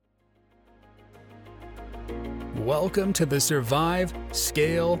Welcome to the Survive,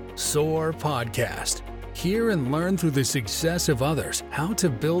 Scale, Soar podcast. Hear and learn through the success of others how to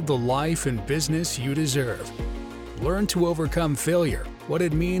build the life and business you deserve. Learn to overcome failure, what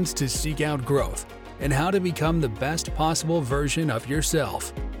it means to seek out growth, and how to become the best possible version of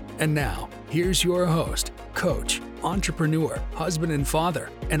yourself. And now, here's your host, coach, entrepreneur, husband and father,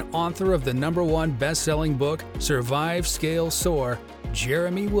 and author of the #1 best-selling book, Survive, Scale, Soar,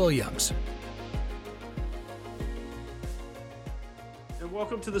 Jeremy Williams.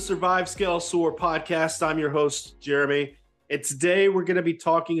 Welcome to the Survive, Scale, Soar podcast. I'm your host, Jeremy. And today we're going to be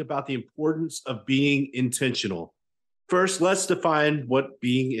talking about the importance of being intentional. First, let's define what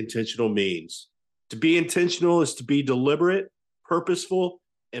being intentional means. To be intentional is to be deliberate, purposeful,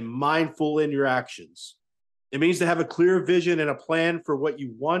 and mindful in your actions. It means to have a clear vision and a plan for what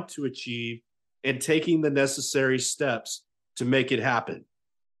you want to achieve and taking the necessary steps to make it happen.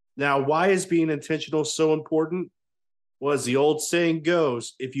 Now, why is being intentional so important? Well, as the old saying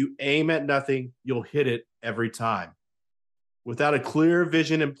goes, if you aim at nothing, you'll hit it every time. Without a clear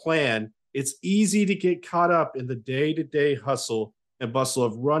vision and plan, it's easy to get caught up in the day-to-day hustle and bustle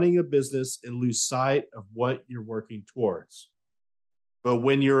of running a business and lose sight of what you're working towards. But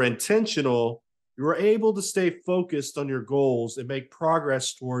when you're intentional, you're able to stay focused on your goals and make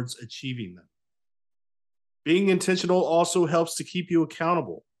progress towards achieving them. Being intentional also helps to keep you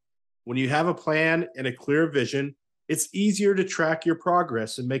accountable. When you have a plan and a clear vision, it's easier to track your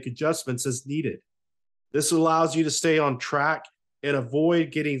progress and make adjustments as needed. This allows you to stay on track and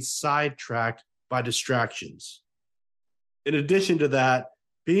avoid getting sidetracked by distractions. In addition to that,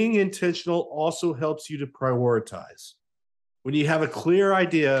 being intentional also helps you to prioritize. When you have a clear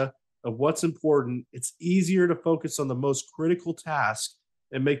idea of what's important, it's easier to focus on the most critical tasks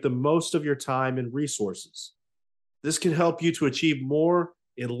and make the most of your time and resources. This can help you to achieve more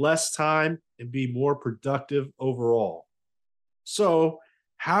in less time and be more productive overall. So,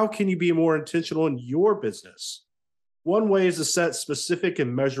 how can you be more intentional in your business? One way is to set specific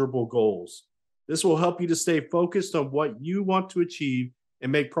and measurable goals. This will help you to stay focused on what you want to achieve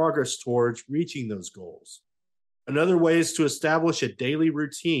and make progress towards reaching those goals. Another way is to establish a daily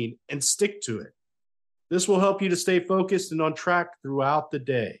routine and stick to it. This will help you to stay focused and on track throughout the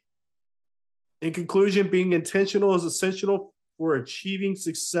day. In conclusion, being intentional is essential for achieving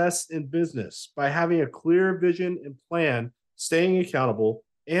success in business. By having a clear vision and plan, staying accountable,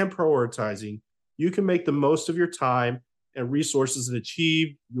 and prioritizing, you can make the most of your time and resources and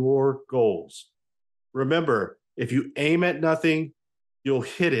achieve your goals. Remember, if you aim at nothing, you'll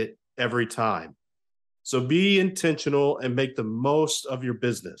hit it every time. So be intentional and make the most of your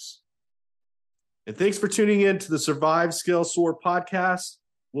business. And thanks for tuning in to the Survive, Scale, Soar podcast.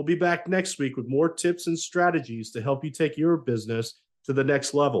 We'll be back next week with more tips and strategies to help you take your business to the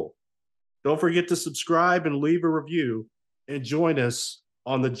next level. Don't forget to subscribe and leave a review and join us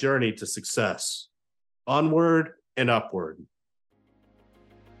on the journey to success. Onward and upward.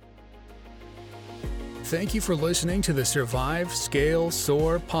 Thank you for listening to the Survive, Scale,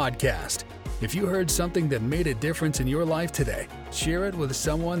 Soar podcast. If you heard something that made a difference in your life today, share it with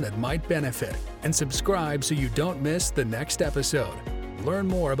someone that might benefit and subscribe so you don't miss the next episode. Learn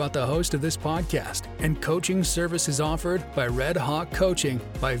more about the host of this podcast and coaching services offered by Red Hawk Coaching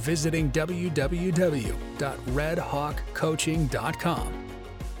by visiting www.redhawkcoaching.com.